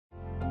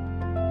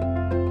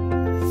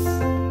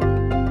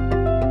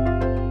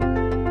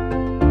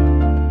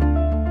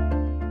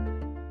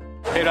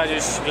Hey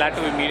Rajesh, glad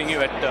to be meeting you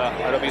at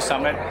Adobe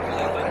Summit.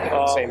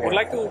 Would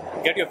like to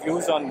get your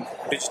views on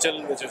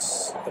digital, which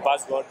is the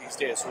buzzword these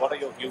days. What are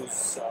your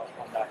views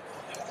on that?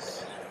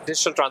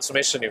 Digital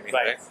transformation, you mean,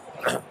 Right.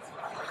 right?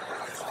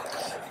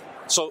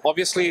 So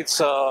obviously,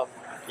 it's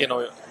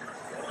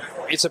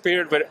it's a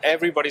period where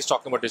everybody's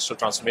talking about digital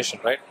transformation,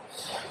 right?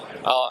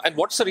 And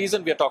what's the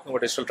reason we are talking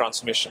about digital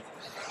transformation?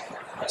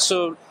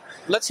 So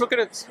let's look at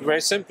it very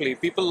simply.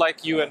 People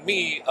like you and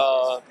me,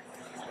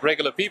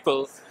 regular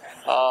people,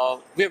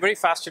 we are very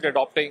fast at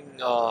adopting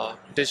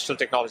digital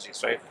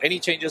technologies, right? Any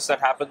changes that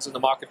happens in the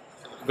market,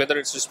 whether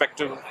it's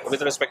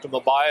with respect to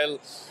mobile,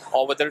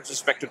 or whether it's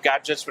respect to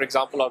gadgets, for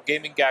example, or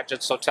gaming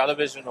gadgets, or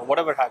television, or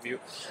whatever have you,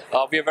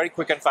 we are very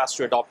quick and fast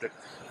to adopt it.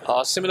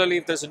 Similarly,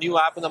 if there's a new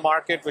app in the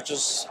market which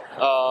is,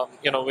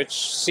 which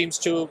seems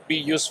to be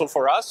useful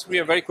for us, we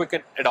are very quick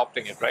at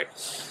adopting it, right?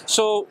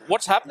 So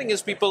what's happening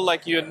is people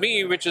like you and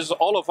me, which is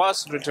all of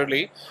us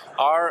literally,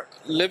 are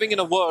living in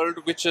a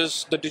world which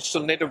is the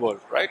digital native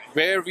world, right?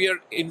 Where we are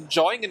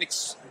enjoying and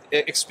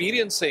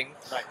experiencing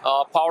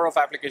power of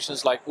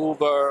applications like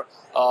Uber,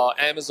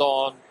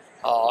 Amazon,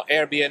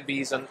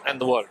 Airbnbs, and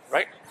the world,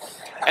 right?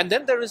 And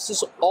then there is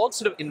this all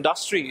sort of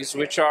industries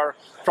which are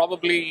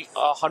probably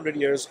 100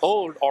 years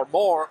old or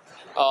more,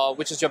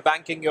 which is your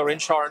banking, your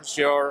insurance,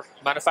 your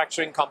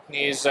manufacturing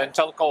companies, and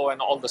telco,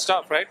 and all the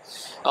stuff, right?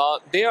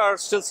 They are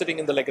still sitting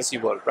in the legacy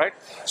world, right?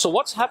 So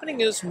what's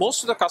happening is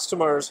most of the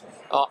customers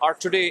are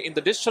today in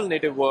the digital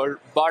native world,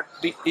 but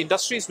the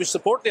industries which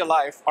support their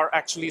life are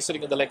actually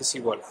sitting in the legacy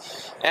world.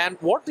 And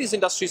what these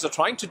industries are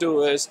trying to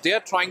do is they are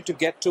trying to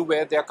get to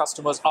where their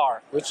customers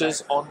are, which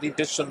is on the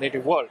digital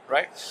native world,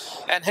 right?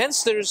 And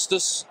hence there is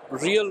this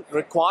real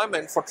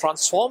requirement for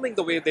transforming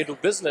the way they do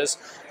business,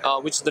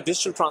 which is the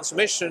digital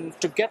transformation,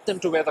 to get them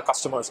to where the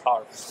customers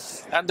are.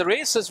 And the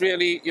race is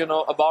really,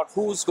 about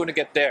who's going to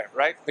get there,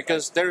 right?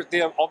 Because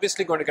they are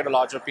obviously going to get a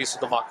larger piece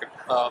of the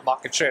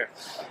market share,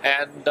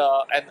 and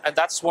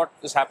that's what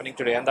is happening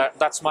today. And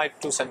that's my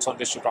 2 cents on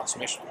digital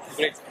transformation.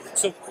 Great.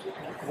 So,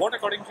 what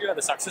according to you are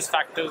the success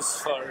factors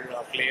for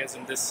players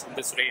in this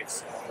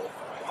race?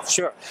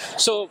 Sure.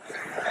 So,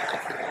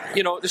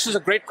 this is a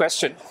great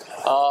question.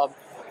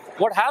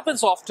 What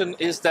happens often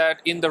is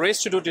that in the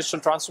race to do digital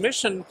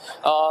transformation,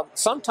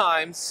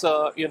 sometimes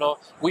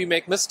we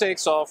make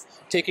mistakes of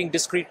taking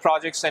discrete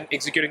projects and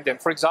executing them.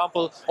 For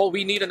example,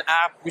 we need an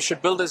app, we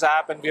should build this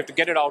app, and we have to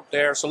get it out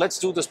there. So let's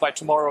do this by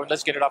tomorrow, and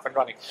let's get it up and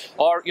running.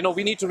 Or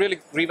we need to really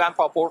revamp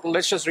our portal.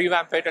 Let's just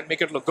revamp it and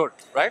make it look good,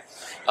 right?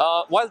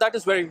 While that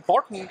is very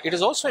important, it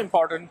is also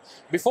important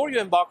before you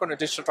embark on a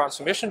digital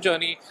transformation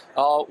journey,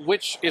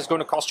 which is going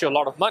to cost you a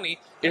lot of money.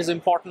 It is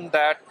important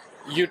that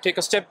you take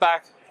a step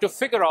back to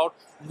figure out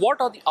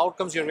what are the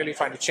outcomes you're really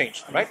trying to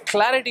change, right?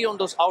 Clarity on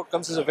those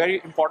outcomes is a very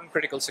important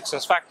critical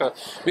success factor,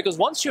 because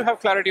once you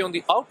have clarity on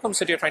the outcomes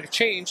that you're trying to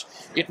change,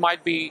 it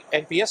might be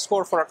NPS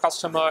score for a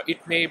customer,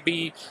 it may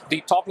be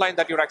the top line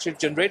that you're actually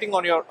generating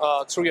on your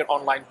through your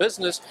online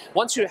business.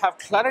 Once you have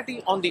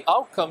clarity on the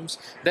outcomes,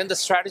 then the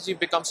strategy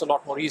becomes a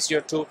lot more easier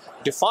to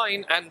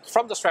define, and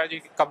from the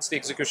strategy comes the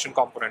execution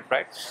component,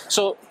 right?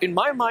 So in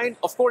my mind,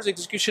 of course,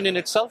 execution in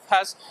itself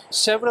has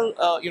several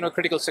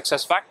critical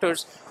success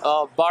factors,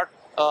 but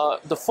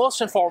the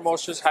first and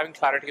foremost is having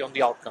clarity on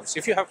the outcomes.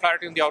 If you have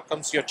clarity on the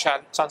outcomes, your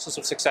chances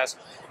of success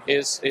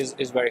is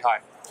very high.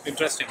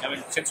 Interesting. I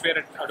mean, since we're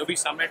at Adobe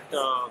Summit,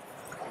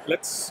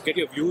 let's get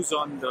your views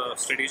on the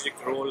strategic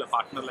role a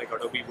partner like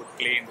Adobe would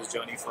play in this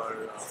journey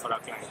for our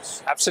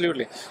clients.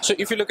 Absolutely. So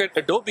if you look at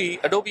Adobe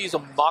is a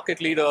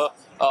market leader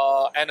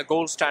and a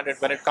gold standard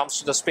when it comes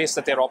to the space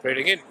that they're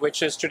operating in,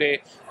 which is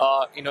today,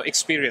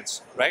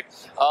 experience, right?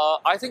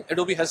 I think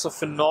Adobe has a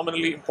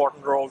phenomenally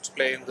important role to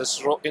play in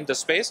this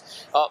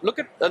space. Look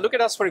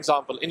at us, for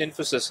example, in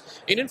Infosys.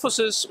 In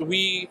Infosys,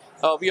 we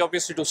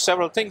obviously do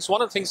several things.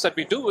 One of the things that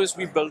we do is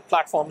we build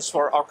platforms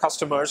for our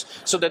customers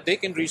so that they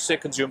can reach their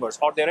consumers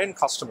or their end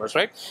customers,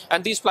 right?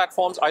 And these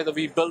platforms, either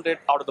we build it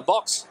out of the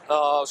box,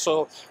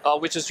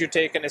 which is you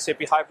take an SAP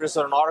Hybris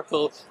or an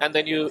Oracle, and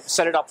then you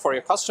set it up for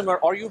your customer,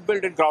 or you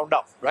build it ground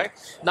up, right?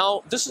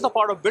 Now, this is the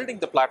part of building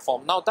the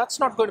platform. Now, that's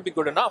not going to be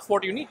good enough.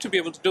 What you need to be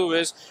able to do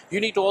is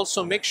you need to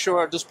also make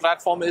sure this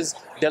platform is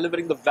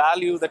delivering the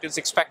value that it's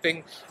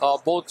expecting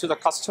both to the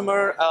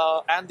customer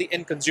and the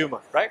end consumer,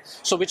 right?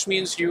 So, which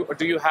means do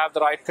you have the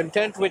right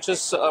content which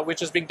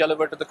is being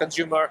delivered to the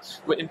consumer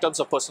in terms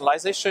of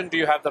personalization? Do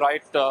you have the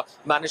right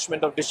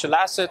management of digital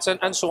assets,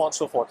 and so on and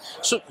so forth?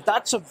 So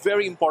that's a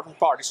very important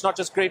part. It's not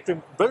just great to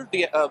build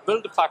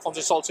the platforms.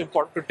 It's also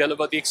important to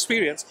deliver the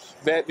experience,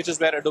 which is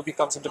where Adobe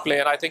comes into play.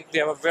 And I think they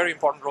have a very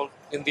important role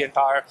in the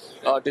entire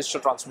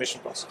digital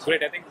transformation process.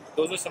 Great. I think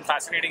those are some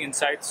fascinating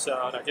insights,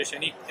 Rajesh.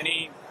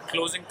 Any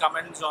closing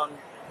comments on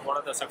what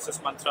are the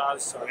success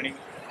mantras or any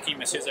key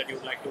message that you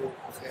would like to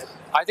share?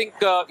 I think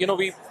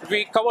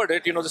we covered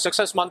it. The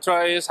success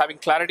mantra is having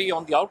clarity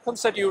on the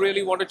outcomes that you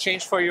really want to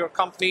change for your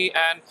company,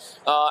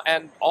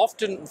 and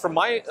often from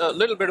my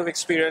little bit of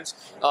experience,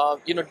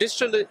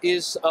 digital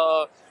is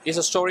is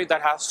a story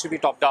that has to be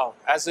top down,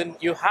 as in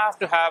you have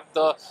to have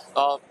the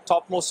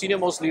topmost,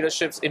 senior-most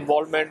leadership's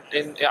involvement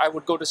in, I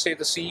would go to say,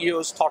 the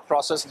CEO's thought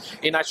process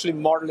in actually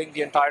modeling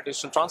the entire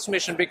digital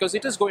transformation, because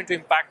it is going to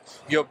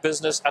impact your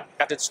business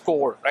at its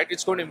core, right?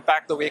 It's going to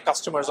impact the way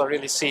customers are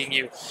really seeing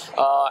you.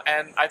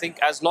 And I think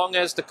as long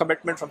as the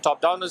commitment from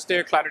top down is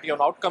there, clarity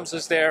on outcomes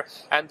is there,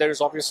 and there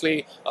is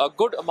obviously a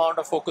good amount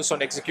of focus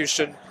on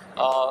execution,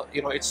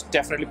 it's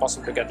definitely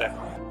possible to get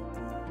there.